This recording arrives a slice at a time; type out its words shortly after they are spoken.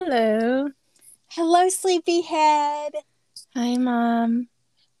Hello. Hello, sleepyhead. Hi, Mom.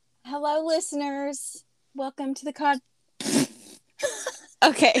 Hello, listeners. Welcome to the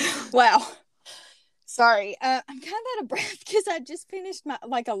Okay. Wow. Sorry. I'm kind of out of breath because I just finished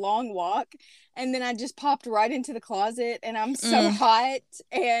a long walk, and then I just popped right into the closet, and I'm so Mm. hot,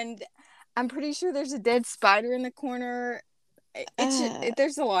 and I'm pretty sure there's a dead spider in the corner.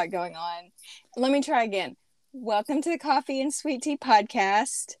 There's a lot going on. Let me try again. Welcome to the Coffee and Sweet Tea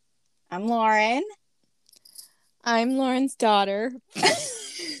Podcast. I'm Lauren. I'm Lauren's daughter.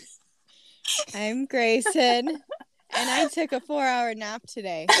 I'm Grayson. And I took a 4-hour nap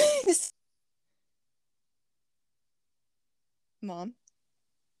today. Mom.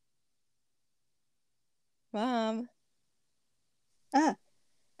 Mom. Ah.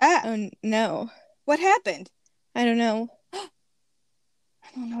 Oh, no. What happened? I don't know. I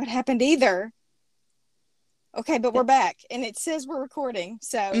don't know what happened either. Okay, but we're back, and it says we're recording,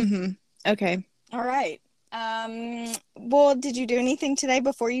 so. Mm-hmm. Okay. All right. Well, did you do anything today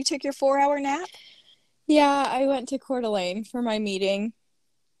before you took your 4-hour nap? Yeah, I went to Coeur d'Alene for my meeting,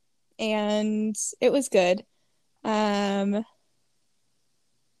 and it was good.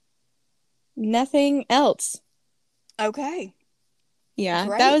 Nothing else. Okay. Yeah,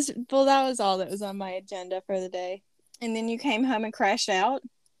 Great. that was all that was on my agenda for the day. And then you came home and crashed out?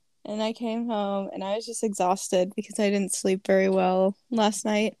 And I came home and I was just exhausted because I didn't sleep very well last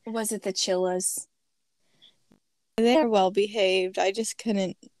night. Was it the chillas? They are well behaved. I just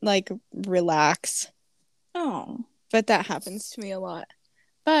couldn't relax. Oh, But that happens to me a lot.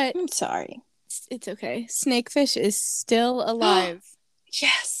 But I'm sorry. it's okay. Snakefish is still alive.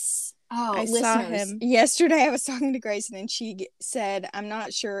 Yes. Oh, I saw listeners, him. yesterday I was talking to Grayson and she said, I'm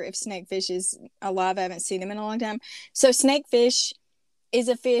not sure if snakefish is alive. I haven't seen him in a long time. So snakefish is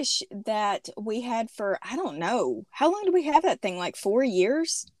a fish that we had for, I don't know. How long did we have that thing? Like 4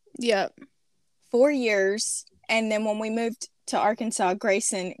 years? Yep. 4 years. And then when we moved to Arkansas,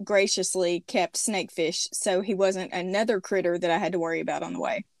 Grayson graciously kept snakefish. So he wasn't another critter that I had to worry about on the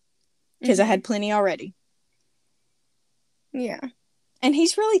way because I had plenty already. Yeah. And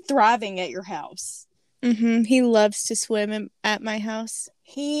he's really thriving at your house. He loves to swim at my house.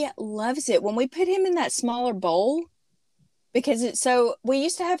 He loves it. When we put him in that smaller bowl, because we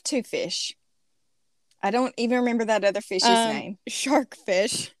used to have two fish. I don't even remember that other fish's name.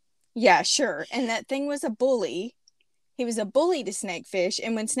 Sharkfish. Yeah, sure. And that thing was a bully. He was a bully to snakefish.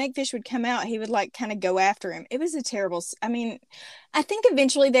 And when snakefish would come out, he would kind of go after him. It was a terrible, I mean, I think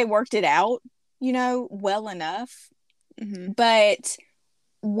eventually they worked it out, well enough. Mm-hmm. But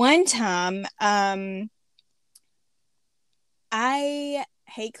one time, I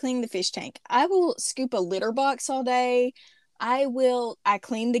hate cleaning the fish tank. I will scoop a litter box all day. I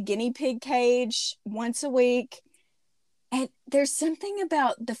clean the guinea pig cage once a week. And there's something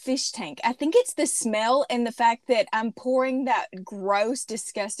about the fish tank. I think it's the smell and the fact that I'm pouring that gross,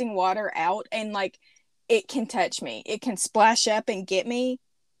 disgusting water out and it can touch me. It can splash up and get me.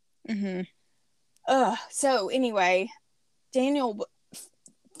 Mm-hmm. So anyway, Daniel,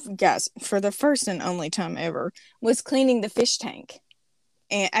 guys, for the first and only time ever, was cleaning the fish tank.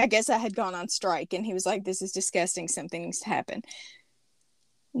 And I guess I had gone on strike and he was like, this is disgusting. Something needs to happen.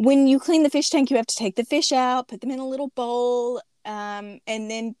 When you clean the fish tank, you have to take the fish out, put them in a little bowl, and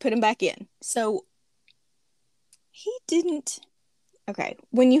then put them back in. So he didn't. Okay.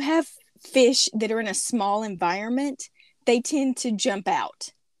 When you have fish that are in a small environment, they tend to jump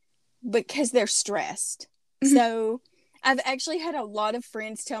out because they're stressed. So I've actually had a lot of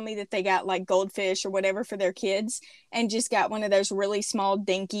friends tell me that they got goldfish or whatever for their kids and just got one of those really small,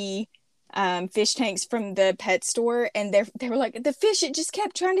 dinky fish tanks from the pet store. And they were like, the fish, it just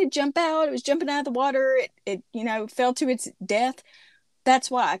kept trying to jump out. It was jumping out of the water. It fell to its death. That's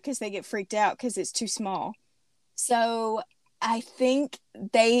why, because they get freaked out because it's too small. So I think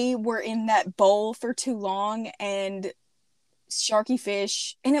they were in that bowl for too long and sharky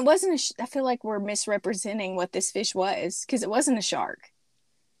fish, and it wasn't I feel like we're misrepresenting what this fish was because it wasn't a shark.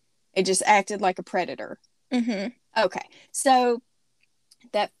 It just acted like a predator. Okay, so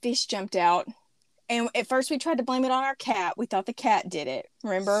that fish jumped out, and at first we tried to blame it on our cat. We thought the cat did it.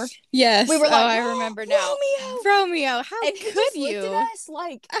 Remember? Yes. We were like, I remember now. Romeo, how and could just you? looked at us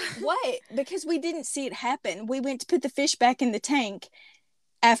like, what? Because we didn't see it happen. We went to put the fish back in the tank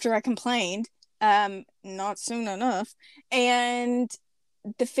after I complained. Not soon enough. And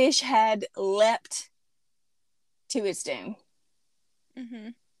the fish had leapt to its doom.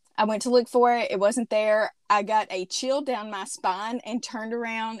 I went to look for it. It wasn't there. I got a chill down my spine and turned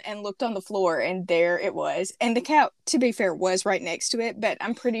around and looked on the floor, and there it was. And the cat, to be fair, was right next to it, but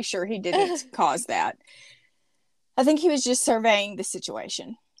I'm pretty sure he didn't cause that. I think he was just surveying the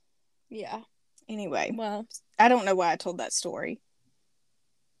situation. Yeah. Anyway, Well, I don't know why I told that story.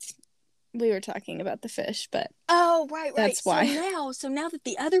 we were talking about the fish, but Oh, right, right. that's why. So now that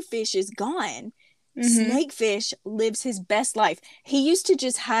the other fish is gone, Mm-hmm. Snakefish lives his best life. He used to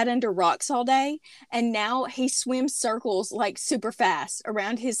just hide under rocks all day, and now he swims circles like super fast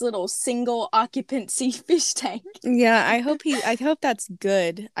around his little single occupancy fish tank. Yeah, I hope that's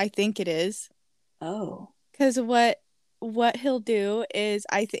good. I think it is. Oh. Because what he'll do is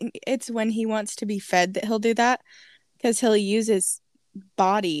I think it's when he wants to be fed that he'll do that. Because he'll use his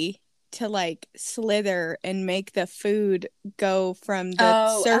body to like slither and make the food go from the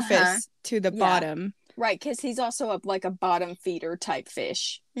Oh, uh-huh. surface to the Yeah. bottom. Right, because he's also like a bottom feeder type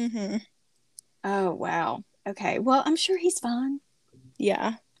fish. Mm-hmm. Oh, wow. Okay. Well, I'm sure he's fine.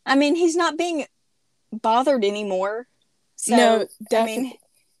 Yeah. I mean, he's not being bothered anymore. No, So, I mean, definitely.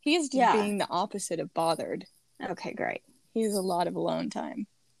 He is yeah. being the opposite of bothered. Okay, great. He has a lot of alone time.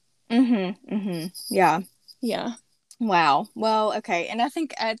 Mm-hmm. Mm-hmm. Yeah. Yeah. Wow. Well, okay. And I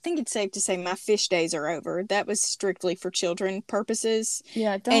think it's safe to say my fish days are over. That was strictly for children purposes.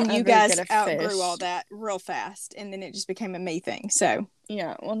 Yeah, don't And you ever get guys a outgrew fish. all that real fast. And then it just became a me thing. So,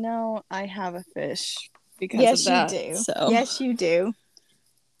 Yeah, well now I have a fish because of yes, you that. do. So, Yes, you do.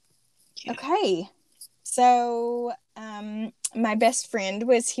 yeah. Okay. So, my best friend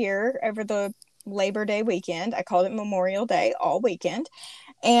was here over the Labor Day weekend. I called it Memorial Day all weekend.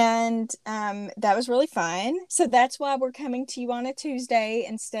 And that was really fun. So that's why we're coming to you on a Tuesday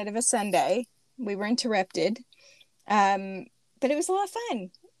instead of a Sunday. We were interrupted. Um, but it was a lot of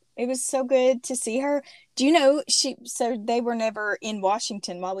fun. It was so good to see her. Do you know so they were never in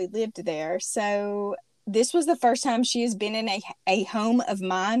Washington while we lived there. So this was the first time she has been in a home of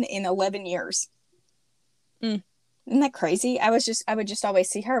mine in 11 years. Mm. Isn't that crazy? I would just always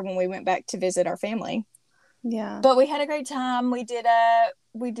see her when we went back to visit our family. Yeah. But we had a great time. We did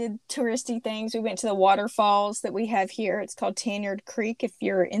touristy things. We went to the waterfalls that we have here. It's called Tanyard Creek. If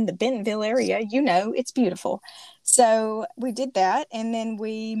you're in the Bentonville area, you know it's beautiful. So we did that, and then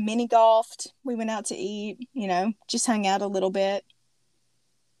we mini golfed. We went out to eat. Just hung out a little bit.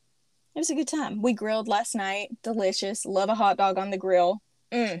 It was a good time. We grilled last night. Delicious. Love a hot dog on the grill.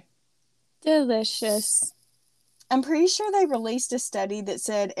 Mm. Delicious. I'm pretty sure they released a study that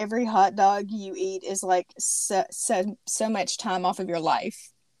said every hot dog you eat is like so much time off of your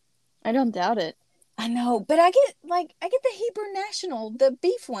life. I don't doubt it. I know, but I get the Hebrew National, the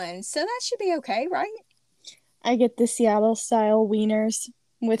beef ones, so that should be okay, right? I get the Seattle style wieners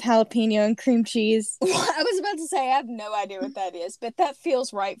with jalapeno and cream cheese. I was about to say I have no idea what that is, but that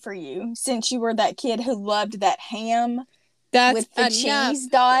feels right for you since you were that kid who loved that ham That's with the enough. cheese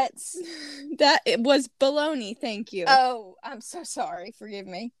dots. That it was bologna, thank you. Oh, I'm so sorry. Forgive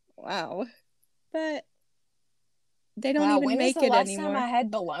me. Wow. But they don't Wow, even when was make the it last time anymore. I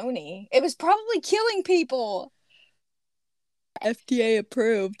had bologna? It was probably killing people. FDA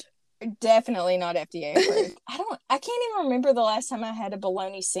approved. Definitely not FDA approved. I can't even remember the last time I had a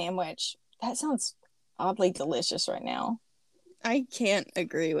bologna sandwich. That sounds oddly delicious right now. I can't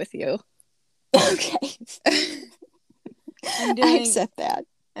agree with you. Okay. I accept that.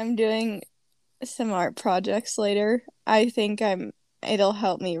 I'm doing some art projects later. I think it'll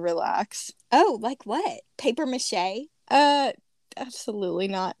help me relax. Oh, like what? Paper mache? Absolutely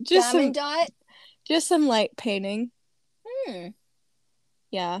not. Diamond dot? Just some light painting. Hmm.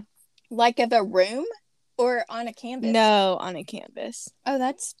 Yeah. Like of a room or on a canvas? No, on a canvas. Oh,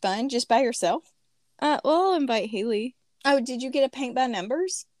 that's fun. Just by yourself? Well, I'll invite Haley. Oh, did you get a paint by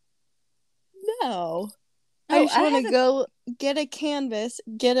numbers? No. I Oh, just want to go get a canvas,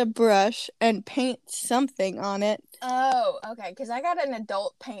 get a brush, and paint something on it. Oh, okay. Because I got an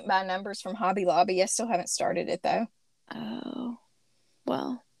adult paint by numbers from Hobby Lobby. I still haven't started it though. Oh,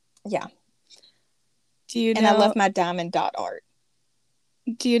 well. Yeah. And I love my diamond dot art.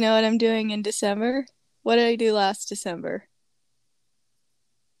 Do you know what I'm doing in December? What did I do last December?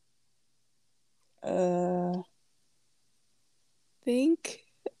 Think.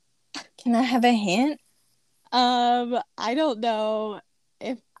 Can I have a hint? I don't know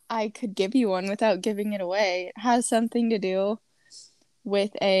if I could give you one without giving it away. It has something to do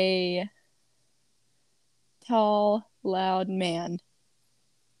with a tall, loud man.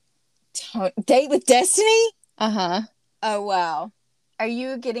 Date with Destiny? Uh-huh. Oh, wow. Are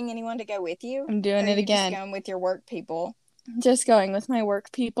you getting anyone to go with you? I'm doing it again. Just going with your work people? Just going with my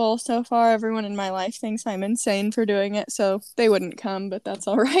work people. So far, everyone in my life thinks I'm insane for doing it, so they wouldn't come, but that's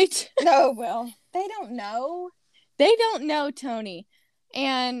all right. No, well, they don't know. They don't know, Tony.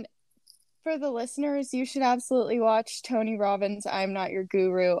 And for the listeners, you should absolutely watch Tony Robbins' I'm Not Your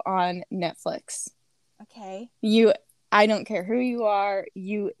Guru on Netflix. Okay. I don't care who you are.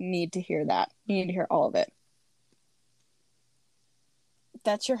 You need to hear that. You need to hear all of it.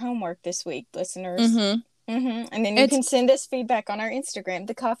 That's your homework this week, listeners. Mm-hmm. Mm-hmm. And then you can send us feedback on our Instagram,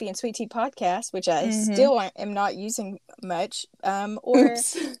 the Coffee and Sweet Tea Podcast, which I still am not using much, or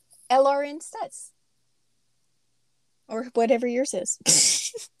LRN Stats, or whatever yours is.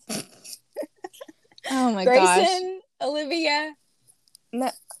 Oh my Grayson, gosh. Olivia. No,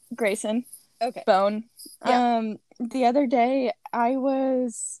 Grayson. Okay. Bone. Yeah. The other day I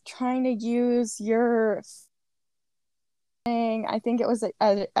was trying to use your thing. I think it was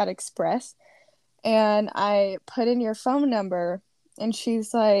at Express, and I put in your phone number, and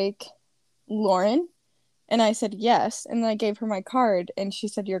she's like, Lauren, and I said yes, and then I gave her my card, and she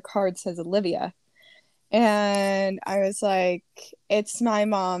said your card says Olivia. And I was like, it's my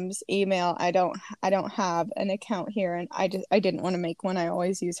mom's email. I don't have an account here, and I didn't want to make one. I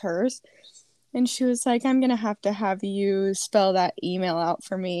always use hers. And she was like, I'm gonna have to have you spell that email out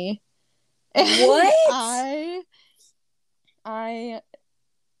for me. And what? I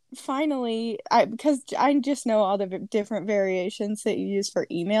finally, because I just know all the different variations that you use for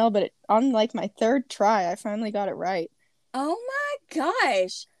email, but on like my third try, I finally got it right. Oh my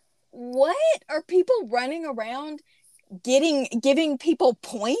gosh. What are people running around giving people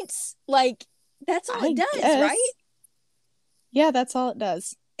points? Like, that's all it does, right? Yeah, that's all it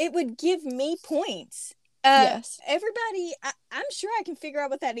does. It would give me points. Yes. Everybody, I'm sure I can figure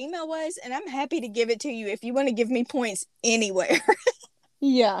out what that email was, and I'm happy to give it to you if you want to give me points anywhere.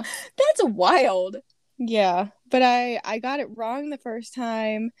 Yeah. That's wild. Yeah, but I got it wrong the first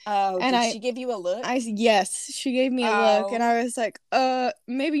time. Oh, and did she give you a look? Yes, she gave me a look, and I was like,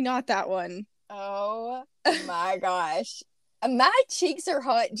 maybe not that one. Oh my gosh. My cheeks are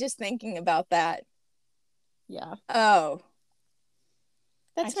hot just thinking about that. Yeah. Oh.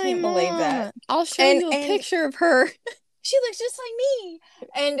 I can't believe that. I'll show you a picture of her. She looks just like me.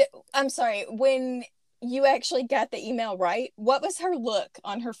 And I'm sorry, when you actually got the email right, what was her look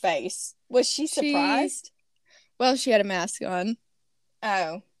on her face? Was she surprised? Well, she had a mask on.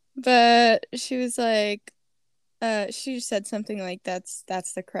 Oh. But she was like, she said something like, that's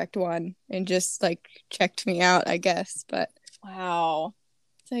the correct one, and just like checked me out, I guess. But wow.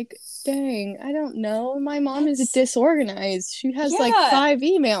 It's like, dang, I don't know. My mom is disorganized. She has like 5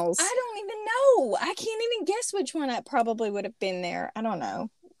 emails. I don't even know. I can't even guess which one I probably would have been there. I don't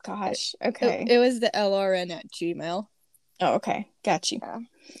know. Gosh. Okay. It was the LRN@gmail. Oh, okay. Got you.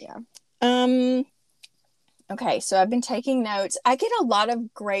 Yeah. Okay, so I've been taking notes. I get a lot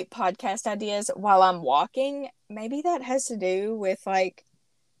of great podcast ideas while I'm walking. Maybe that has to do with like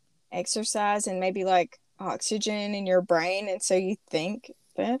exercise and maybe like oxygen in your brain, and so you think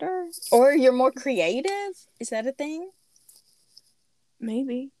better, or you're more creative. Is that a thing?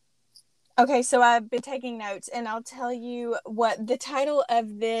 Maybe. Okay, so I've been taking notes, and I'll tell you what the title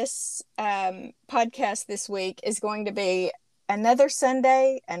of this podcast this week is going to be: Another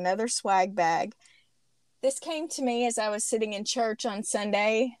Sunday, Another Swag Bag. This came to me as I was sitting in church on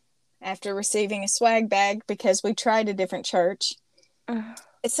Sunday after receiving a swag bag because we tried a different church.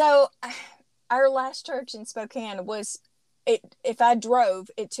 So our last church in Spokane was, if I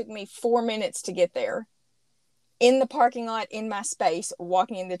drove, it took me 4 minutes to get there. In the parking lot, in my space,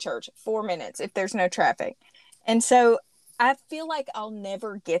 walking into church, 4 minutes if there's no traffic. And so I feel like I'll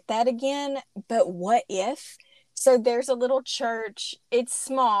never get that again, but what if? So there's a little church. It's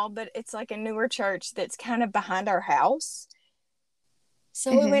small, but it's like a newer church that's kind of behind our house.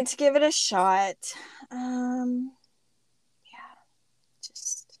 So we went to give it a shot.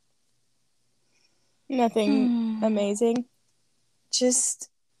 Just nothing amazing. Just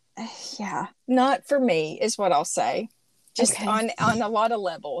not for me is what I'll say. Just on a lot of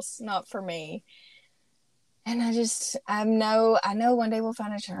levels, not for me. And I know one day we'll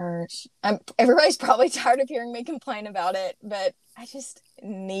find a church. Everybody's probably tired of hearing me complain about it, but I just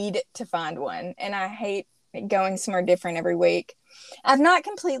need to find one. And I hate going somewhere different every week. I've not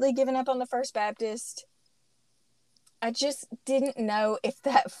completely given up on the First Baptist. I just didn't know if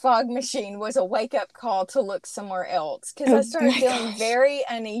that fog machine was a wake-up call to look somewhere else. Because I started feeling very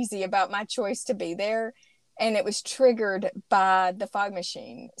uneasy about my choice to be there. And it was triggered by the fog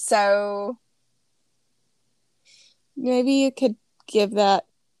machine. So maybe you could give that,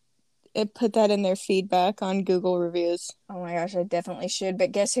 put that in their feedback on Google reviews. Oh my gosh, I definitely should.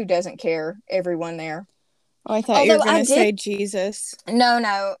 But guess who doesn't care? Everyone there. Oh, I thought you were going to say Jesus.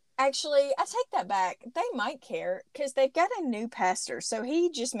 No. Actually, I take that back. They might care because they've got a new pastor. So he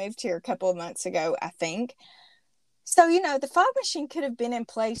just moved here a couple of months ago, I think. So, the fog machine could have been in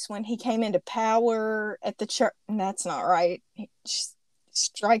place when he came into power at the church. And that's not right. Just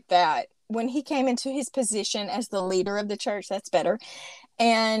strike that. when he came into his position as the leader of the church, that's better.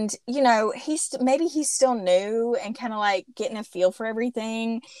 And, you know, maybe he's still new and kind of like getting a feel for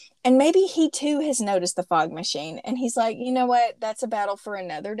everything. And maybe he too has noticed the fog machine. And he's like, you know what? That's a battle for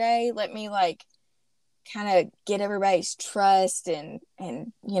another day. Let me like kind of get everybody's trust and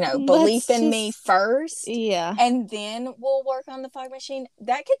you know, belief in me first. Yeah. And then we'll work on the fog machine.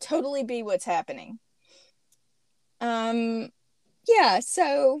 That could totally be what's happening. Yeah,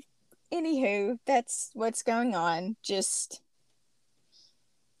 so anywho, that's what's going on. Just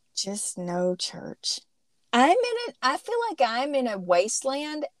no church. I feel like I'm in a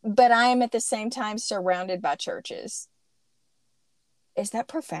wasteland, but I am at the same time surrounded by churches. Is that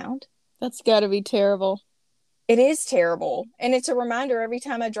profound? That's got to be terrible. It is terrible. And it's a reminder every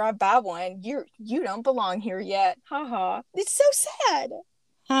time I drive by one, you don't belong here yet. Ha ha. It's so sad.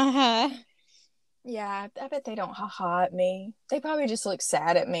 Ha ha. Yeah, I bet they don't ha ha at me. They probably just look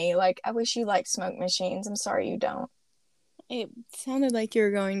sad at me. Like, I wish you liked smoke machines. I'm sorry you don't. It sounded like you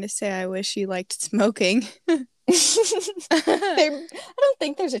were going to say, I wish you liked smoking. I don't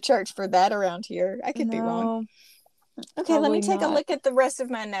think there's a church for that around here. I could be wrong. Okay, let me take a look at the rest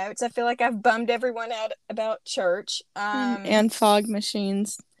of my notes. I feel like I've bummed everyone out about church. And fog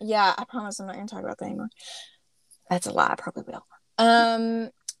machines. Yeah, I promise I'm not going to talk about that anymore. That's a lie. I probably will.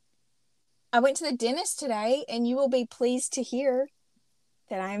 I went to the dentist today, and you will be pleased to hear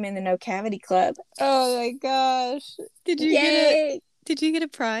that I am in the No Cavity Club. Oh my gosh. Did you get a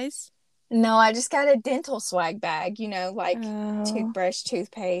prize? No, I just got a dental swag bag, you know, like toothbrush,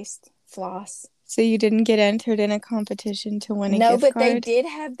 toothpaste, floss. So you didn't get entered in a competition to win a gift card? No, but they did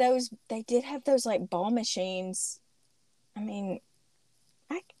have those like ball machines. I mean,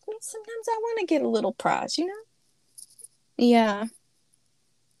 sometimes I want to get a little prize, you know? Yeah.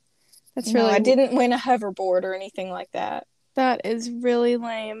 I didn't win a hoverboard or anything like that. That is really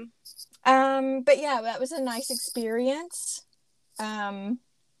lame. But yeah, that was a nice experience. They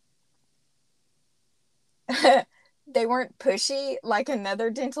weren't pushy like another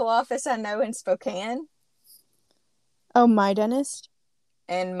dental office I know in Spokane. Oh, my dentist?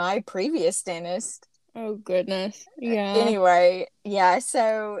 And my previous dentist. Oh, goodness. Yeah. Anyway, yeah,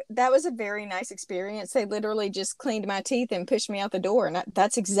 so that was a very nice experience. They literally just cleaned my teeth and pushed me out the door. And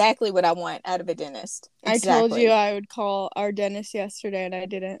that's exactly what I want out of a dentist. Exactly. I told you I would call our dentist yesterday and I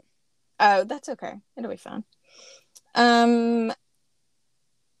didn't. Oh, that's okay. It'll be fine.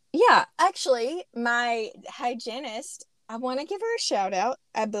 Yeah, actually, my hygienist, I want to give her a shout out.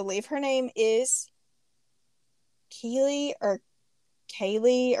 I believe her name is Kaylee or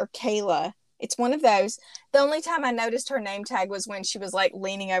Kayla. It's one of those. The only time I noticed her name tag was when she was like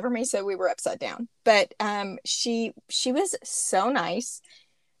leaning over me, so we were upside down. But she was so nice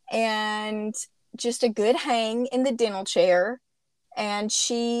and just a good hang in the dental chair. And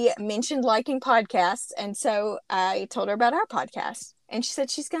she mentioned liking podcasts, and so I told her about our podcast, and she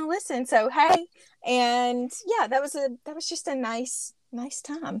said she's gonna listen. So hey, and yeah, that was just a nice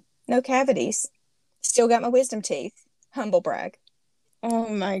time. No cavities. Still got my wisdom teeth. Humble brag. Oh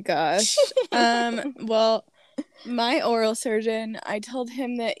my gosh. Well, my oral surgeon, I told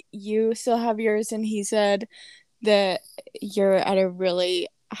him that you still have yours, and he said that you're at a really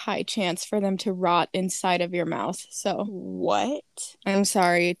high chance for them to rot inside of your mouth. So what? I'm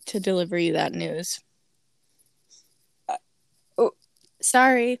sorry to deliver you that news.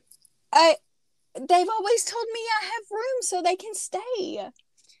 Sorry. They've always told me I have room so they can stay.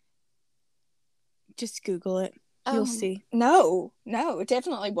 Just Google it. You'll see. No, it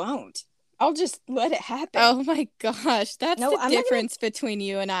definitely won't. I'll just let it happen. Oh my gosh. That's the difference between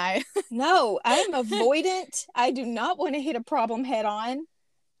you and I. No, I'm avoidant. I do not want to hit a problem head on.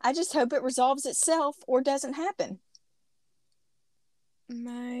 I just hope it resolves itself or doesn't happen.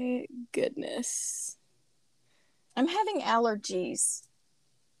 My goodness. I'm having allergies.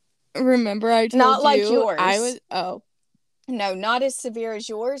 Remember I told you? Not like yours. No, not as severe as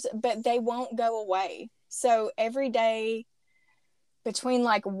yours, but they won't go away. So every day between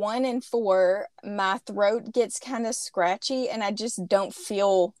like 1 and 4, my throat gets kind of scratchy and I just don't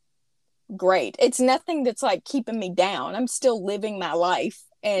feel great. It's nothing that's like keeping me down. I'm still living my life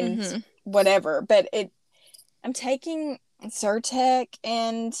and whatever, but I'm taking Zyrtec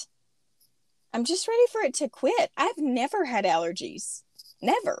and I'm just ready for it to quit. I've never had allergies.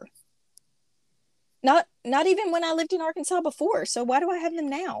 Never. Not even when I lived in Arkansas before. So why do I have them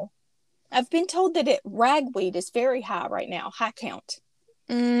now? I've been told that ragweed is very high right now. High count.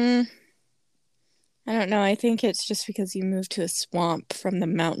 I don't know. I think it's just because you moved to a swamp from the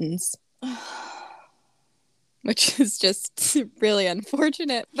mountains. which is just really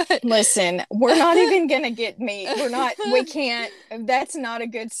unfortunate. But Listen, we're not even gonna get me. We can't. That's not a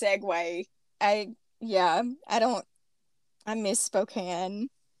good segue. Yeah, I miss Spokane.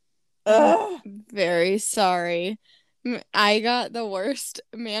 I'm Ugh. very sorry. I got the worst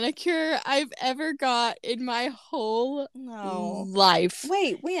manicure I've ever got in my whole No. life.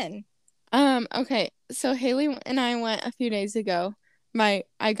 Wait, when? Okay. So Haley and I went a few days ago.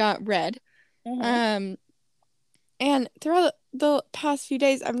 I got red. Mm-hmm. Um, and throughout the past few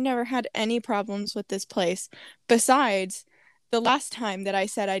days, I've never had any problems with this place. Besides, the last time that I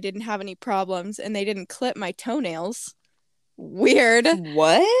said I didn't have any problems and they didn't clip my toenails. Weird.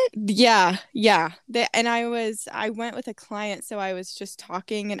 What? Yeah, yeah. And I went with a client, so I was just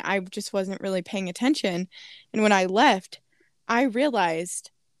talking and I just wasn't really paying attention. And when I left, I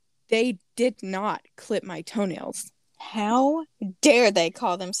realized they did not clip my toenails. How dare they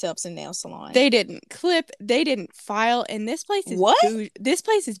call themselves a nail salon? They didn't clip, they didn't file, and What? this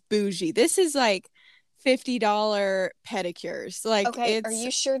place is bougie. This is like $50 pedicures. Like Okay, are it's you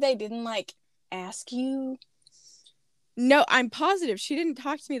sure they didn't like ask you? no, I'm positive she didn't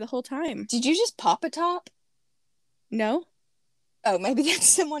talk to me the whole time. Did you just pop a top? No? Oh, maybe that's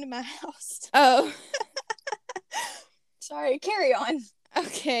someone in my house. Oh, Sorry, carry on.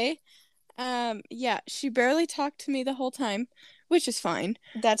 okay. Yeah, she barely talked to me the whole time, which is fine.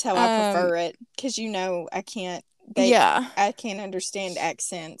 That's how I prefer it because I can't. Yeah. I can't understand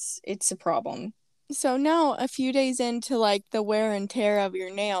accents. It's a problem. So now, a few days into like the wear and tear of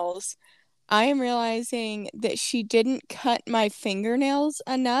your nails, I am realizing that she didn't cut my fingernails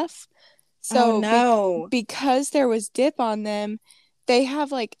enough. Oh So no. because there was dip on them, they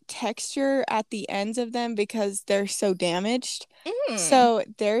have like texture at the ends of them because they're so damaged. Mm. So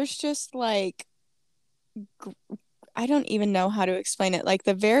there's just like I don't even know how to explain it. Like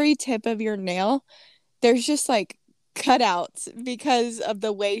the very tip of your nail, there's just like cutouts because of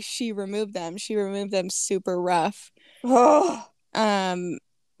the way she removed them. She removed them super rough. Oh. Um,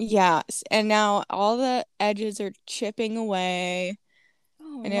 yeah, and now all the edges are chipping away,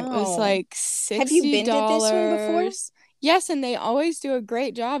 Oh and it was no. like Have you $60. been to this one before? Yes, and they always do a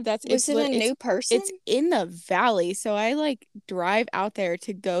great job. Was it a new person? It's in the valley, so I like drive out there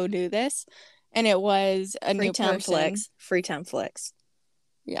to go do this, and it was a Free new time person. flex. Free time flex.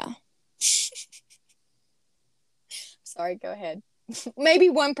 Yeah. Sorry, go ahead. Maybe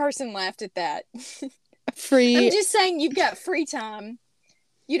one person laughed at that. I'm Free. just saying you've got free time.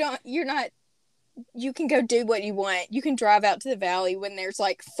 You're not you can go do what you want. You can drive out to the valley when there's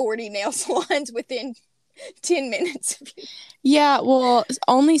like 40 nail salons within 10 minutes. Yeah, well,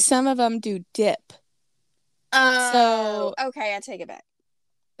 only some of them do dip. Oh, So okay, I take it back.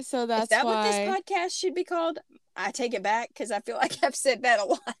 so Is that's that what this why podcast should be called? I take it back because I feel like I've said that a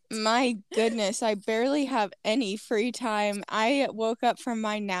lot. my goodness, I barely have any free time. I woke up from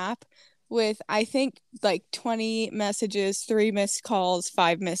my nap with I think like 20 messages, 3 missed calls,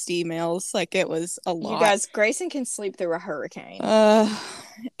 5 missed emails. Like it was a You lot. guys, Grayson can sleep through a hurricane. Uh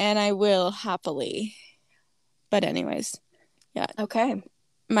and I will happily. But anyways, yeah, Okay.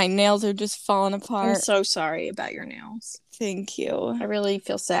 my nails are just falling I'm apart. so sorry about your nails. Thank you. I really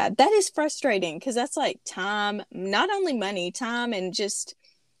feel sad. That is frustrating because that's like time, not only money, time, and just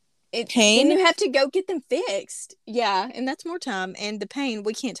it. Then Pain? you have to go get them fixed. Yeah, and that's more time and the pain.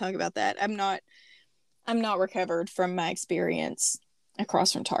 We can't talk about that. I'm not recovered from my experience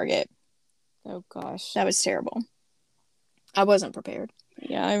across from Target. Oh gosh. That was terrible. I wasn't prepared.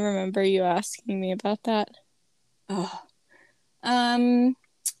 Yeah, I remember you asking me about that. Oh.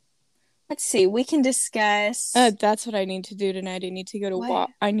 Let's see. We can discuss That's what I need to do tonight. I need to go to what walk.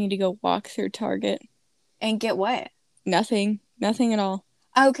 I need to go walk through Target. and get what. Nothing. Nothing at all.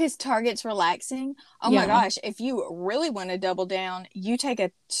 Oh, because Target's relaxing. Oh my Yeah. gosh. If you really want to double down, you take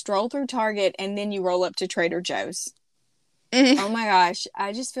a stroll through Target and then you roll up to Trader Joe's. Oh my gosh.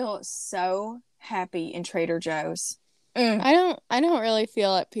 I just feel so happy in Trader Joe's. I don't really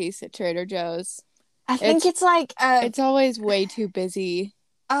feel at peace at Trader Joe's. I think it's like It's always way too busy.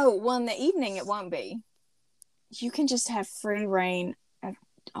 oh, well in the evening it won't be. You can just have free reign of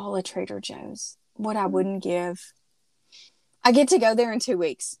all of Trader Joe's. What I wouldn't give. I get to go there in 2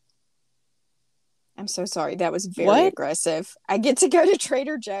 weeks. I'm so sorry. That was very What? aggressive. I get to go to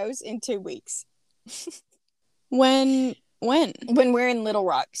Trader Joe's in 2 weeks. When? When we're in Little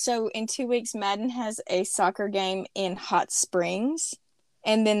Rock. So in 2 weeks, Madden has a soccer game in Hot Springs.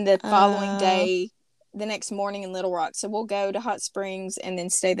 And then the following day, the next morning in Little Rock. So we'll go to Hot Springs and then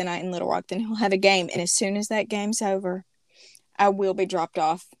stay the night in Little Rock. Then he'll have a game. And as soon as that game's over, I will be dropped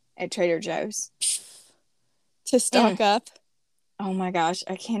off at Trader Joe's. To stock up. Oh my gosh,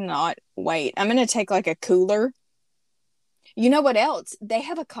 I cannot wait. I'm gonna take like a cooler. You know what else? They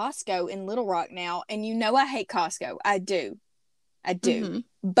have a Costco in Little Rock now, and you know I hate Costco. I do. I do.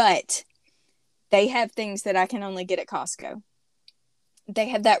 Mm-hmm. But they have things that I can only get at Costco. They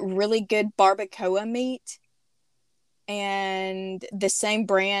have that really good barbacoa meat and the same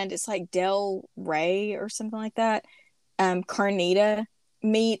brand. It's like Del Rey or something like that. Carnita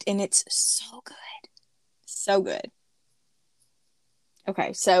meat, and it's so good. So good.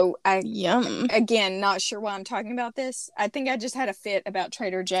 Okay, so I Yum. again not sure why I'm talking about this. I think I just had a fit about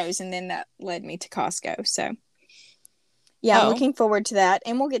Trader Joe's, and then that led me to Costco. So yeah, I'm Oh. looking forward to that,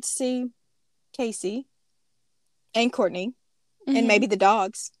 and we'll get to see Casey and Courtney and Mm-hmm. maybe the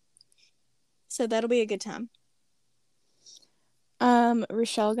dogs. So that'll be a good time.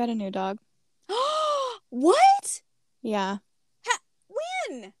 Rochelle got a new dog. What? Yeah.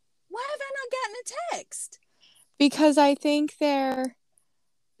 When? Why have I not gotten a text? Because I think they're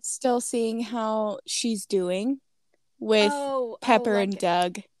still seeing how she's doing with Pepper and Like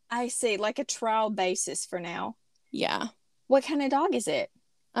Doug. I see, like a trial basis for now. Yeah. What kind of dog is it?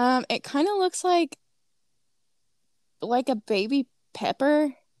 It kind of looks like a baby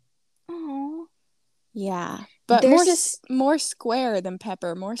Pepper. Oh, Yeah. But there's more square than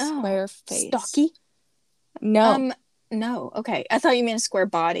Pepper, more square face. stocky. No. No. Okay, I thought you meant a square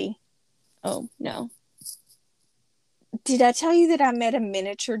body. Oh, no. Did I tell you that I met a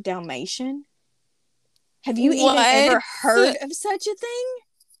miniature Dalmatian? Have you even What? ever heard of such a thing?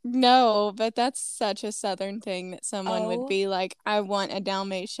 No, but that's such a southern thing that someone would Oh, be like, I want a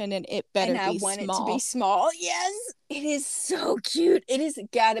Dalmatian and it better and I be want it to be small. small. Yes, it is so cute. It has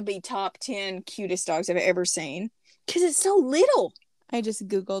got to be top 10 cutest dogs I've ever seen because it's so little. I just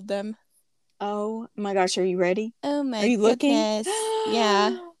Googled them. Oh my gosh, are you ready? Oh Are my you looking? goodness.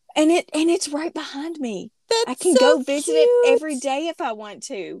 Yeah. And it's right behind me. I That's can so go visit it every cute. day if I want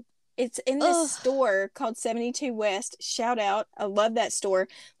to. It's in this Ugh. store called 72 West. Shout out. I love that store.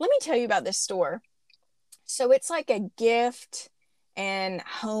 Let me tell you about this store. So it's like a gift and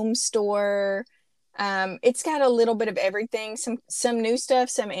home store. It's got a little bit of everything, some new stuff,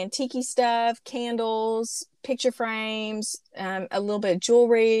 some antique stuff, candles, picture frames, a little bit of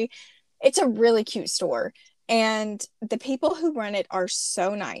jewelry. It's a really cute store. And the people who run it are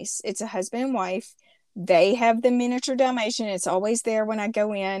so nice. It's a husband and wife. They have the miniature Dalmatian. It's always there when I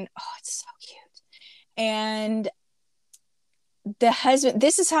go in. Oh, it's so cute. And the husband,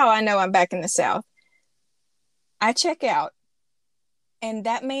 this is how I know I'm back in the South. I check out, and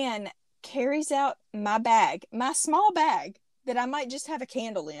that man carries out my bag, my small bag that I might just have a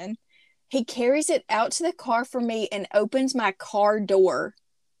candle in. He carries it out to the car for me and opens my car door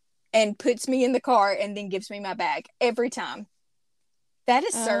and puts me in the car and then gives me my bag every time. That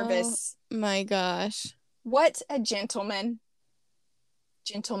is service. Oh my gosh. What a gentleman.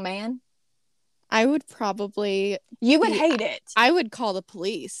 Gentleman. I would probably You would hate it. I would call the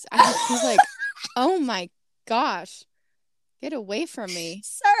police. I would be like, oh my gosh. Get away from me.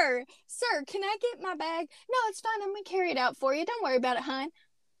 Sir, can I get my bag? No, it's fine. I'm going to carry it out for you. Don't worry about it, hon.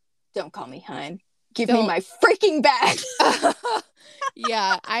 Don't call me hon. Give me my freaking bag.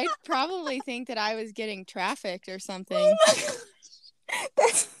 Yeah, I'd probably think that I was getting trafficked or something.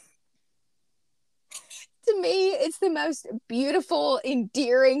 That's, to me, it's the most beautiful,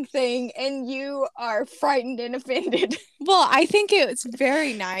 endearing thing, and you are frightened and offended. Well, I think it's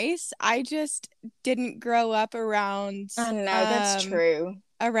very nice. I just didn't grow up around. I know, that's true.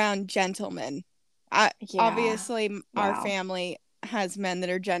 Around gentlemen. Obviously, our family has men that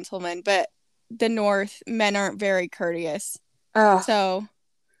are gentlemen, but the North, men aren't very courteous. So,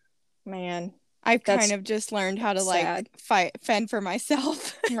 man, I've kind of just learned how to like fend for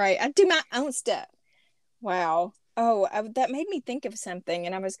myself. Right. I do my own stuff. Wow. Oh, that made me think of something,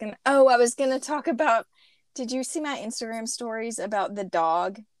 and I was gonna talk about. Did you see my Instagram stories about the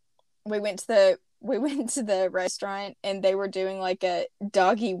dog? We went to the restaurant, and they were doing like a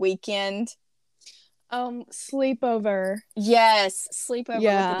doggy weekend. Sleepover. Yes, sleepover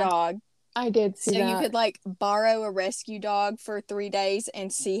with the dog. I did see that. So you could like borrow a rescue dog for 3 days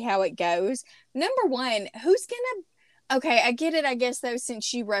and see how it goes. Number one, who's gonna? Okay, I get it, I guess, though,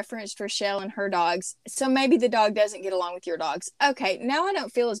 since you referenced Rochelle and her dogs. So maybe the dog doesn't get along with your dogs. Okay, now I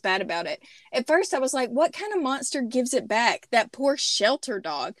don't feel as bad about it. At first, I was like, what kind of monster gives it back? That poor shelter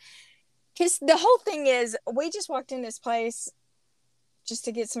dog. Because the whole thing is, we just walked in this place just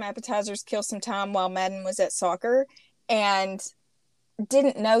to get some appetizers, kill some time while Madden was at soccer, and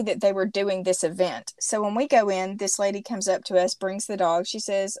didn't know that they were doing this event. So when we go in, this lady comes up to us, brings the dog. She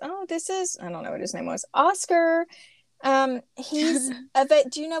says, oh, this is, I don't know what his name was, Oscar. He's a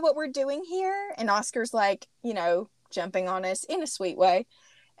vet. Do you know what we're doing here? And Oscar's like, jumping on us in a sweet way.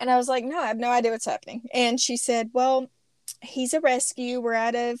 And I was like, no, I have no idea what's happening. And she said, well, he's a rescue. We're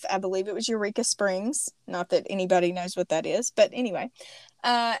out of, I believe it was Eureka Springs. Not that anybody knows what that is, but anyway.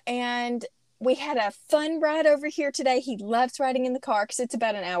 And we had a fun ride over here today. He loves riding in the car because it's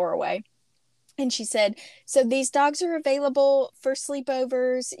about an hour away. And she said, so these dogs are available for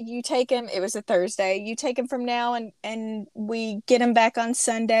sleepovers. You take them. It was a Thursday. You take them from now and we get them back on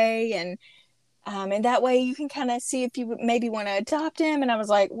Sunday. And that way you can kind of see if you maybe want to adopt him. And I was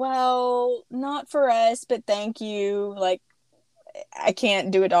like, well, not for us, but thank you. Like, I can't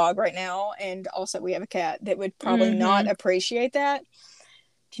do a dog right now. And also we have a cat that would probably not appreciate that.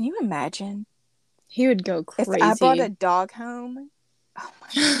 Can you imagine? He would go crazy. If I brought a dog home, oh my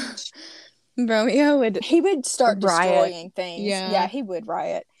gosh. Romeo would He would start destroying riot. things. Yeah. Yeah, he would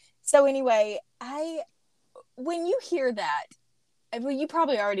riot. So anyway, when you hear that, well, you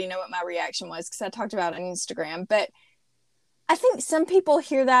probably already know what my reaction was because I talked about it on Instagram, but I think some people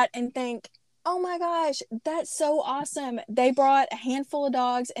hear that and think, oh my gosh, that's so awesome. They brought a handful of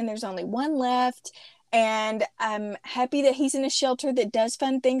dogs and there's only one left. And I'm happy that he's in a shelter that does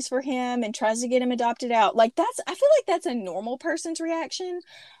fun things for him and tries to get him adopted out. Like I feel like that's a normal person's reaction.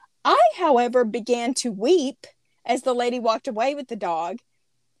 I, however, began to weep as the lady walked away with the dog.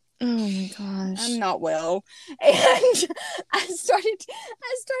 Oh my gosh. I'm not well. And I started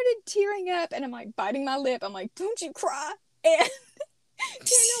tearing up and I'm like biting my lip. I'm like, don't you cry. And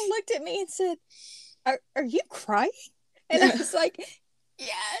Daniel looked at me and said, are you crying? And I was like,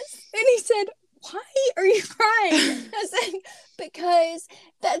 yes. And he said, why are you crying? I said, because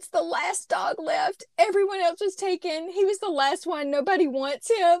that's the last dog left. Everyone else was taken. He was the last one. Nobody wants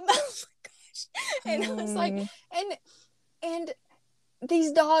him. Oh my gosh. And I was like, and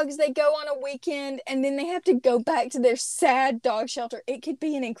these dogs, they go on a weekend and then they have to go back to their sad dog shelter. It could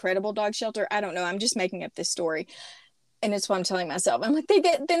be an incredible dog shelter. I don't know. I'm just making up this story. And it's what I'm telling myself. I'm like,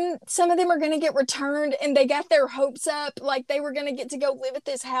 then some of them are going to get returned and they got their hopes up. Like they were going to get to go live at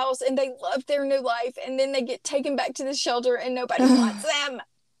this house and they loved their new life. And then they get taken back to the shelter and nobody wants them.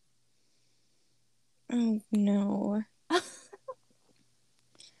 Oh, no.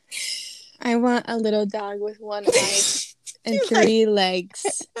 I want a little dog with one eye and three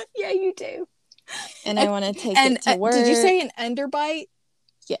legs. Yeah, you do. And I want to take it to work. Did you say an underbite?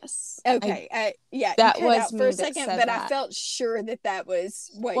 Yes. Okay. Yeah. That was out me for a that second, said but that. I felt sure that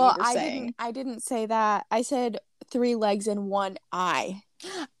was what you were saying. I didn't say that. I said 3 legs and 1 eye.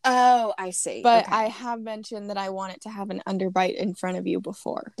 Oh, I see. But okay. I have mentioned that I want it to have an underbite in front of you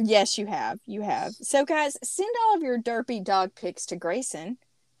before. Yes, you have. You have. So, guys, send all of your derpy dog pics to Grayson.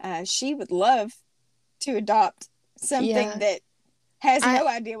 She would love to adopt something that has no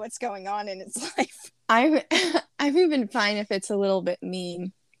idea what's going on in its life. I'm even fine if it's a little bit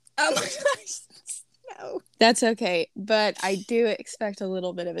mean. Oh my gosh. No. That's okay. But I do expect a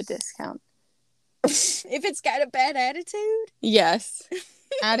little bit of a discount. If it's got a bad attitude? Yes.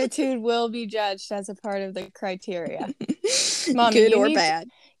 Attitude will be judged as a part of the criteria. Mommy, good or bad.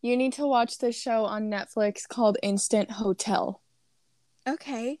 You need to watch this show on Netflix called Instant Hotel.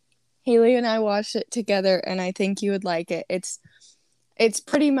 Okay. Haley and I watched it together and I think you would like it. It's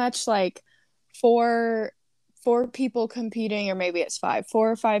pretty much like four people competing, or maybe it's 5.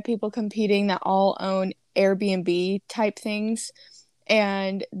 4 or 5 people competing that all own Airbnb type things.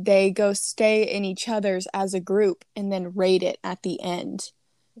 And they go stay in each other's as a group and then rate it at the end.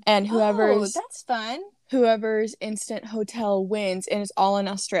 And that's fun. Whoever's Instant Hotel wins, and it's all in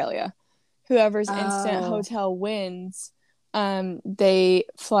Australia. Whoever's Instant Hotel wins, they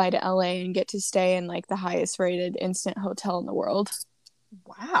fly to LA and get to stay in like the highest rated instant hotel in the world.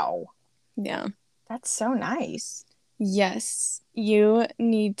 Wow. Yeah. That's so nice. Yes. You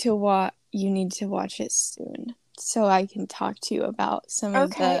need to watch it soon, so I can talk to you about some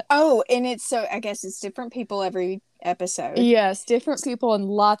of the... Oh, and I guess it's different people every episode. Yes, different people and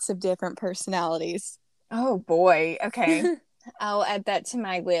lots of different personalities. Oh, boy. Okay. I'll add that to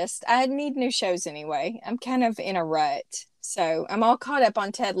my list. I need new shows anyway. I'm kind of in a rut. So I'm all caught up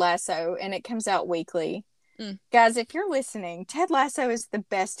on Ted Lasso, and it comes out weekly. Guys, if you're listening, Ted Lasso is the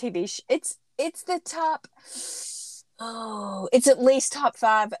best TV show. It's the top... Oh, it's at least top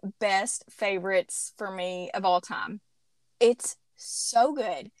 5 best favorites for me of all time. It's so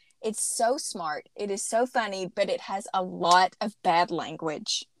good. It's so smart. It is so funny, but it has a lot of bad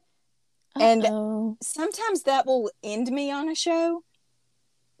language. And sometimes that will end me on a show,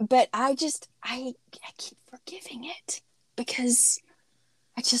 but I keep forgiving it because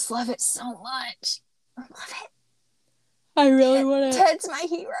I just love it so much. I love it. I really want to... Ted's my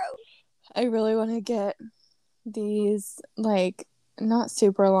hero. I really want to get these, like, not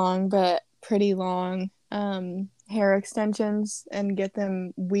super long, but pretty long hair extensions and get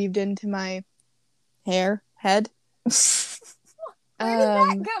them weaved into my head. Where did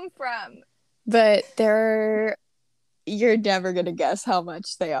that come from? But you're never gonna guess how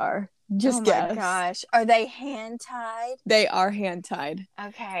much they are. Just guess. Oh my gosh. Are they hand tied? They are hand tied.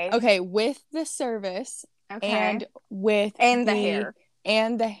 Okay. Okay, with the service and with the hair.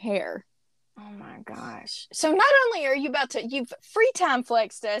 And the hair. Oh my gosh. So not only are you you've free time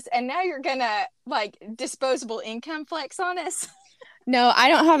flexed us, and now you're gonna like disposable income flex on us? No, I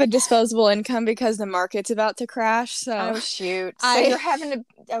don't have a disposable income because the market's about to crash. So oh shoot. So you're having to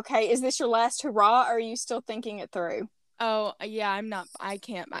okay, is this your last hurrah, or are you still thinking it through? Oh yeah, I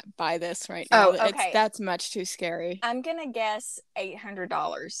can't buy this right now. Oh, okay. That's much too scary. I'm gonna guess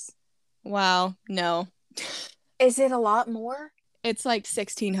 $800. Wow, no. Is it a lot more? It's like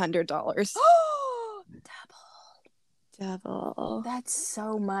 $1,600. Oh, double. That's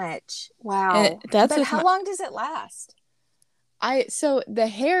so much. Wow. But how long does it last? So the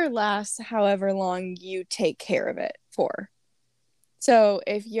hair lasts however long you take care of it for. So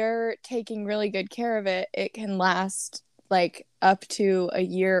if you're taking really good care of it, it can last like up to a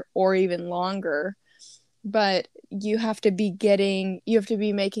year or even longer. But you have to be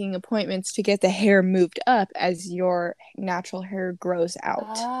making appointments to get the hair moved up as your natural hair grows out.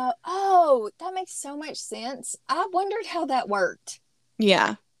 Oh, that makes so much sense. I wondered how that worked.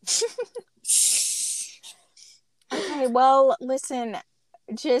 Yeah. Okay, well, listen,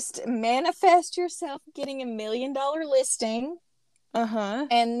 just manifest yourself getting $1 million listing. Uh-huh.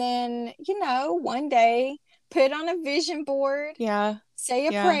 And then, one day put on a vision board. Yeah. Say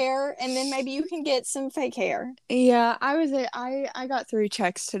a prayer, and then maybe you can get some fake hair. Yeah, I got 3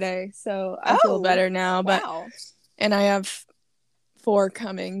 checks today, so I feel better now. But wow. And I have 4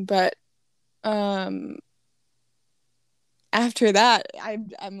 coming, but after that,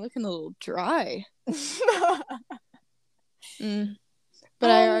 I'm looking a little dry. But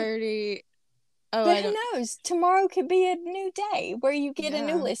I already. Oh, but who knows? Tomorrow could be a new day where you get a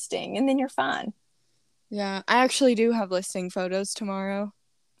new listing, and then you're fine. Yeah, I actually do have listing photos tomorrow.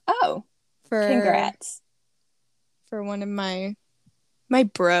 Oh, congrats. For one of my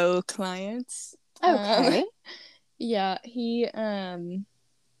bro clients. Okay. Yeah, he I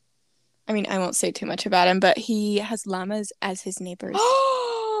mean, I won't say too much about him, but he has llamas as his neighbors.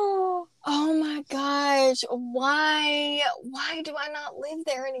 Oh my gosh. Why do I not live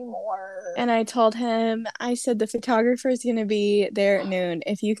there anymore? And I told him, I said, the photographer is going to be there at noon.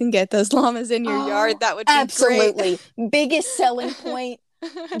 If you can get those llamas in your yard, that would be absolutely great. Biggest selling point.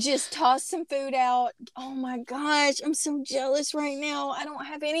 Just toss some food out. Oh my gosh, I'm so jealous right now. I don't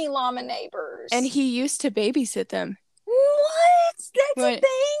have any llama neighbors. And he used to babysit them. What? That's a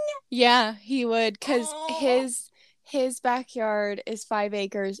thing? Yeah, he would, because his backyard is 5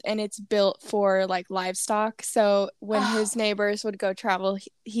 acres and it's built for like livestock. So when his neighbors would go travel,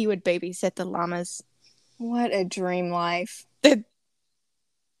 he would babysit the llamas. What a dream life.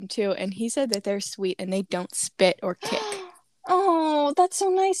 Too, and he said that they're sweet and they don't spit or kick. Oh, that's so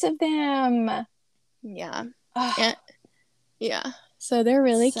nice of them. Yeah. Yeah. So they're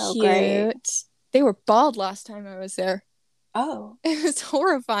really cute. Great. They were bald last time I was there. Oh. It was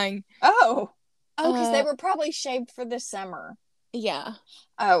horrifying. Oh, because they were probably shaved for the summer. Yeah.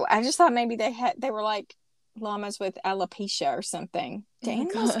 Oh, I just thought maybe they were like llamas with alopecia or something. Do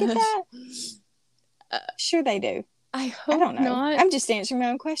animals get that? Sure they do. I don't know. Not. I'm just answering my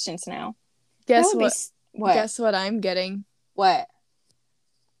own questions now. Guess what? Guess what I'm getting? What?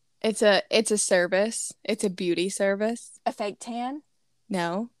 It's a service. It's a beauty service. A fake tan?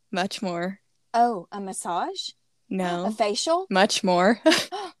 No, much more. Oh, a massage? No. A facial? Much more.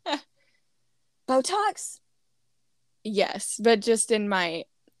 Botox? Yes, but just in my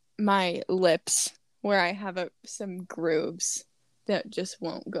lips where I have some grooves that just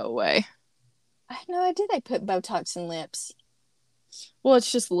won't go away. I had no idea they put Botox in lips. Well, it's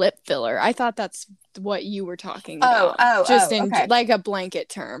just lip filler. I thought that's what you were talking about. Okay. Like a blanket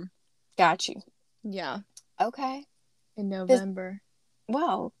term. Got you. Yeah. Okay. In November.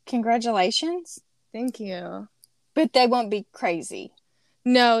 Wow. Congratulations. Thank you. But they won't be crazy.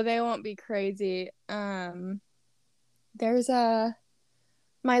 No, they won't be crazy. My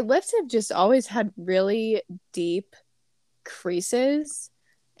lips have just always had really deep creases,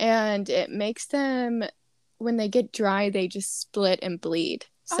 and it makes them, when they get dry, they just split and bleed.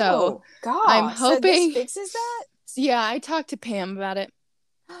 So God, I'm hoping this fixes that. Yeah, I talked to Pam about it.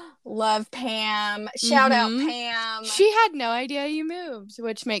 Love Pam. Shout out Pam. She had no idea you moved,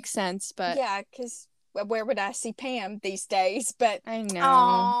 which makes sense, but yeah, because where would I see Pam these days? But I know.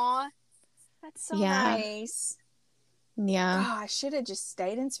 Aww, that's so nice. Yeah. God, I should have just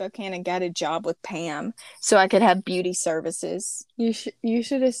stayed in Spokane and got a job with Pam so I could have beauty services. You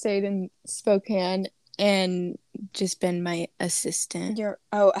should have stayed in Spokane and just been my assistant.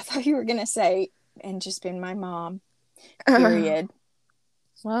 I thought you were gonna say and just been my mom. Period.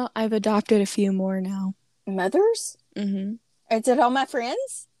 Well, I've adopted a few more now. Mothers? Mm-hmm. Is it all my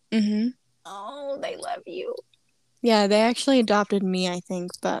friends? Mm-hmm. Oh, they love you. Yeah, they actually adopted me, I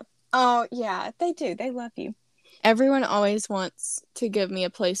think, but Oh, yeah, they do. They love you. everyone always wants to give me a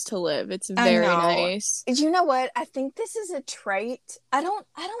place to live. It's I very know. nice. You know what? I think this is a trait. I don't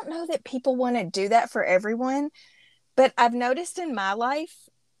know that people want to do that for everyone, but I've noticed in my life,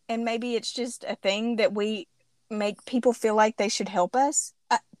 and maybe it's just a thing that we make people feel like they should help us.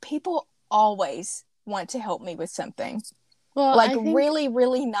 People always want to help me with something. Well, Like I think, really,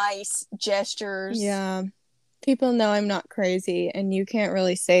 really nice gestures. yeah, people know I'm not crazy, and you can't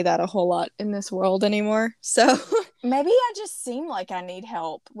really say that a whole lot in this world anymore. So, Maybe I just seem like I need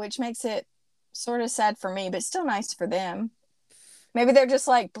help, which makes it sort of sad for me, but still nice for them. Maybe they're just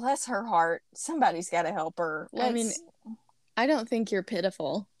like, bless her heart. Somebody's got to help her. I mean, Let's. I don't think you're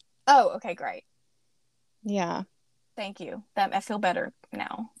pitiful. Oh, okay, great. Yeah. Thank you. That I feel better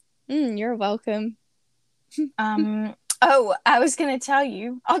now. You're welcome. Oh, I was gonna tell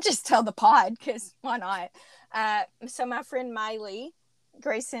you. I'll just tell the pod because why not? So my friend Miley,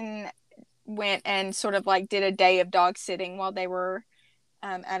 Grayson went and sort of like did a day of dog sitting while they were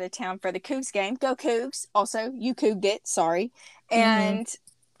out of town for the Cougs game. Go Cougs! Also, you couged it. Sorry. Mm-hmm.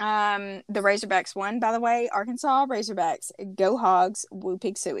 And the Razorbacks won. By the way, Arkansas Razorbacks. Go Hogs! Woo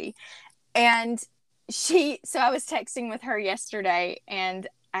Pig Suey. And so I was texting with her yesterday, and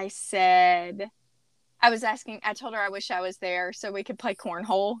I said, I told her I wish I was there so we could play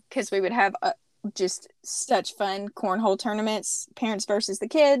cornhole because we would have just such fun cornhole tournaments, parents versus the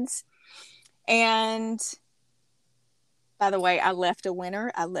kids. And by the way, I left a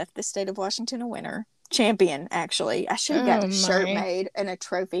winner. I left the state of Washington a winner. Champion, actually. I should have got Oh a shirt my. made and a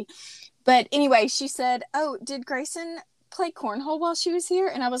trophy. But anyway, she said, oh, did Grayson play cornhole while she was here?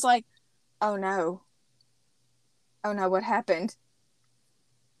 And I was like, oh no. Oh no, what happened?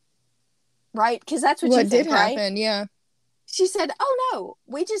 Right? Because that's what you What did think, right? happen? Yeah. She said, "Oh no,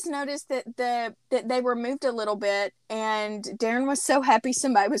 we just noticed that they were moved a little bit, and Darren was so happy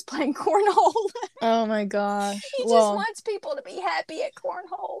somebody was playing cornhole. Oh my gosh. He just Well, wants people to be happy at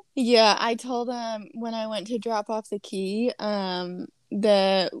cornhole." yeah, I told when I went to drop off the key,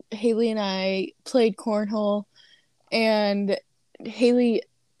 the Haley and I played cornhole, and Haley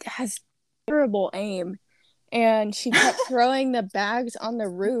has terrible aim, and she kept throwing the bags on the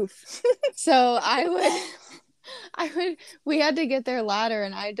roof. So we had to get their ladder,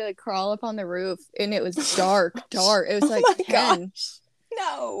 and I had to crawl up on the roof, and it was dark, dark. It was Oh like my 10. gosh,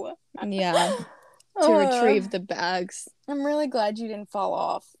 no. Yeah, to retrieve the bags. I'm really glad you didn't fall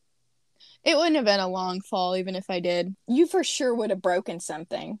off. It wouldn't have been a long fall, even if I did. You for sure would have broken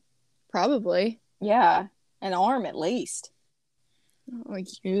something. Probably. Yeah, an arm at least. Oh,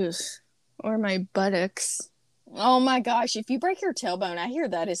 use. Or my buttocks. Oh my gosh, if you break your tailbone, I hear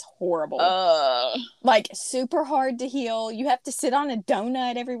that is horrible. Uh, Like super hard to heal. You have to sit on a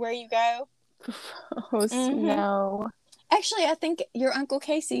donut everywhere you go. Gross. No. Actually, I think your Uncle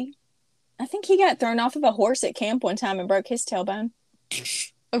Casey, I think he got thrown off of a horse at camp one time and broke his tailbone.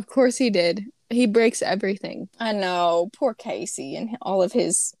 Of course he did. He breaks everything. I know, poor Casey and all of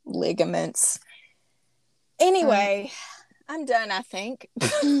his ligaments. Anyway, I'm done, I think.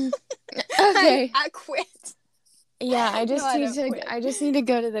 Okay. I quit. Yeah, I don't quit. I just need to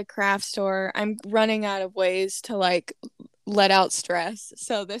go to the craft store. I'm running out of ways to like let out stress.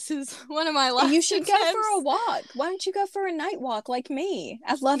 So this is one of my last You should go attempts. for a walk. Why don't you go for a night walk like me?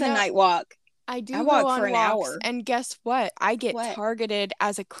 I love a Yeah. night walk. I do I go walk on for an walks, hour. and guess what? I get What? targeted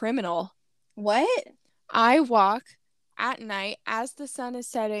as a criminal. What? I walk at night as the sun is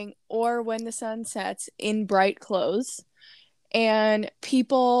setting or when the sun sets in bright clothes. And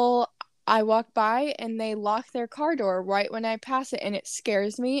I walk by and they lock their car door right when I pass it, and it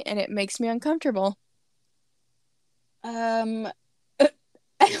scares me and it makes me uncomfortable.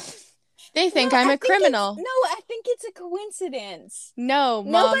 They think I'm a criminal. No, I think it's a coincidence. No,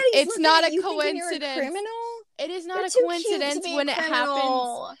 Mom, Nobody's it's looking not at a you thinking you're a coincidence. criminal. It is not You're a too cute to coincidence be a when it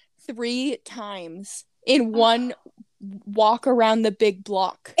criminal. happens 3 times in one walk around the big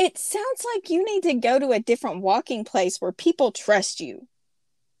block. It sounds like you need to go to a different walking place where people trust you.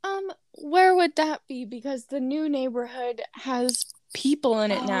 Where would that be? Because the new neighborhood has people in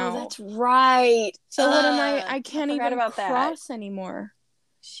it now. That's right. So what am I can't even about cross anymore.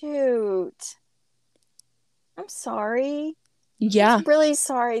 Shoot. I'm sorry. Yeah. I'm really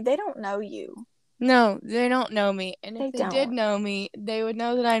sorry. They don't know you. No, they don't know me. And They if they did don't. know me, they would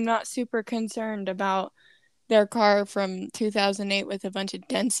know that I'm not super concerned about their car from 2008 with a bunch of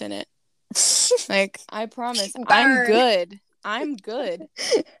dents in it. Like, I promise, I'm Burn. good. I'm good.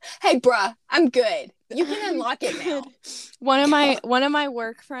 Hey, bruh, I'm good. You can I'm unlock it now. good. One of my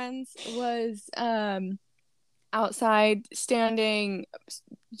work friends was outside standing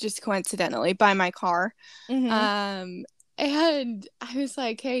just coincidentally by my car. Mm-hmm. And I was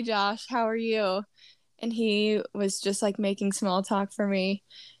like, "Hey Josh, how are you?" And he was just like making small talk for me.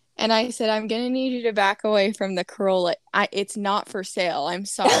 And I said, "I'm gonna need you to back away from the Corolla. It's not for sale. I'm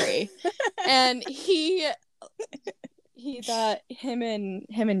sorry." And he thought him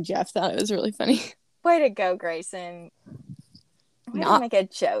and Jeff thought it was really funny. Way to go, Grayson. Way to Not make a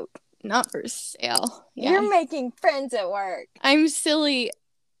joke. not for sale. Yeah. You're making friends at work. I'm silly.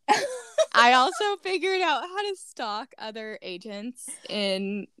 I also figured out how to stalk other agents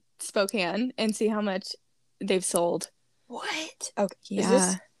in Spokane and see how much they've sold. What? Okay.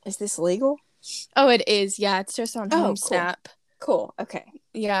 Yeah. Is this legal? Oh, it is. Yeah, it's just on HomeSnap. Cool. Okay.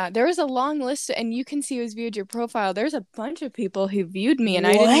 Yeah, there was a long list, and you can see who's viewed your profile. There's a bunch of people who viewed me, and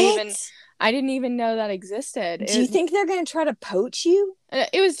What? I didn't even know that existed. Do you think they're gonna try to poach you?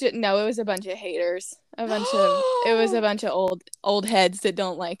 It was just no, it was a bunch of haters, it was a bunch of old heads that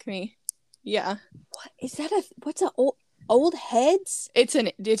don't like me. Yeah, What is that? What's a old heads?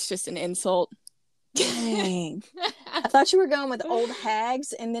 it's just an insult. Dang. I thought you were going with old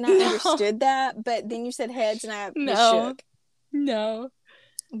hags, and then I understood that, but then you said heads, and I was shook. No.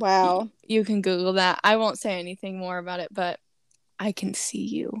 Wow. You can Google that. I won't say anything more about it, but I can see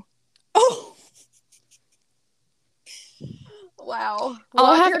you. Oh. Wow.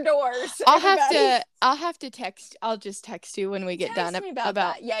 Lock your doors. I'll have to text. I'll just text you when we get done about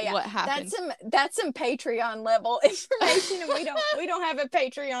that. Yeah. What happened. That's some Patreon level information, and we don't have a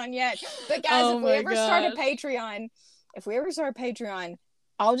Patreon yet. But guys, if we ever start a Patreon,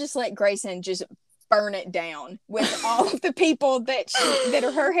 I'll just let Grayson just burn it down with all of the people that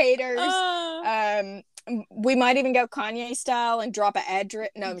are her haters. We might even go Kanye style and drop an address.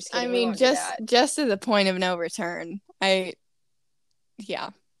 No, I'm just kidding. I mean, just to the point of no return. Yeah,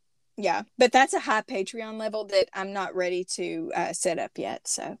 but that's a high Patreon level that I'm not ready to set up yet.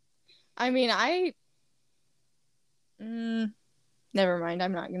 So, I mean, never mind.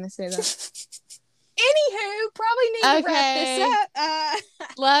 I'm not gonna say that. Anywho, probably need to wrap this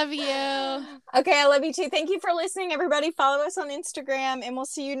up. Love you. Okay, I love you too. Thank you for listening, everybody. Follow us on Instagram, and we'll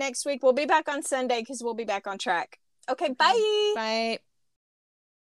see you next week. We'll be back on Sunday because we'll be back on track. Okay, bye. Bye.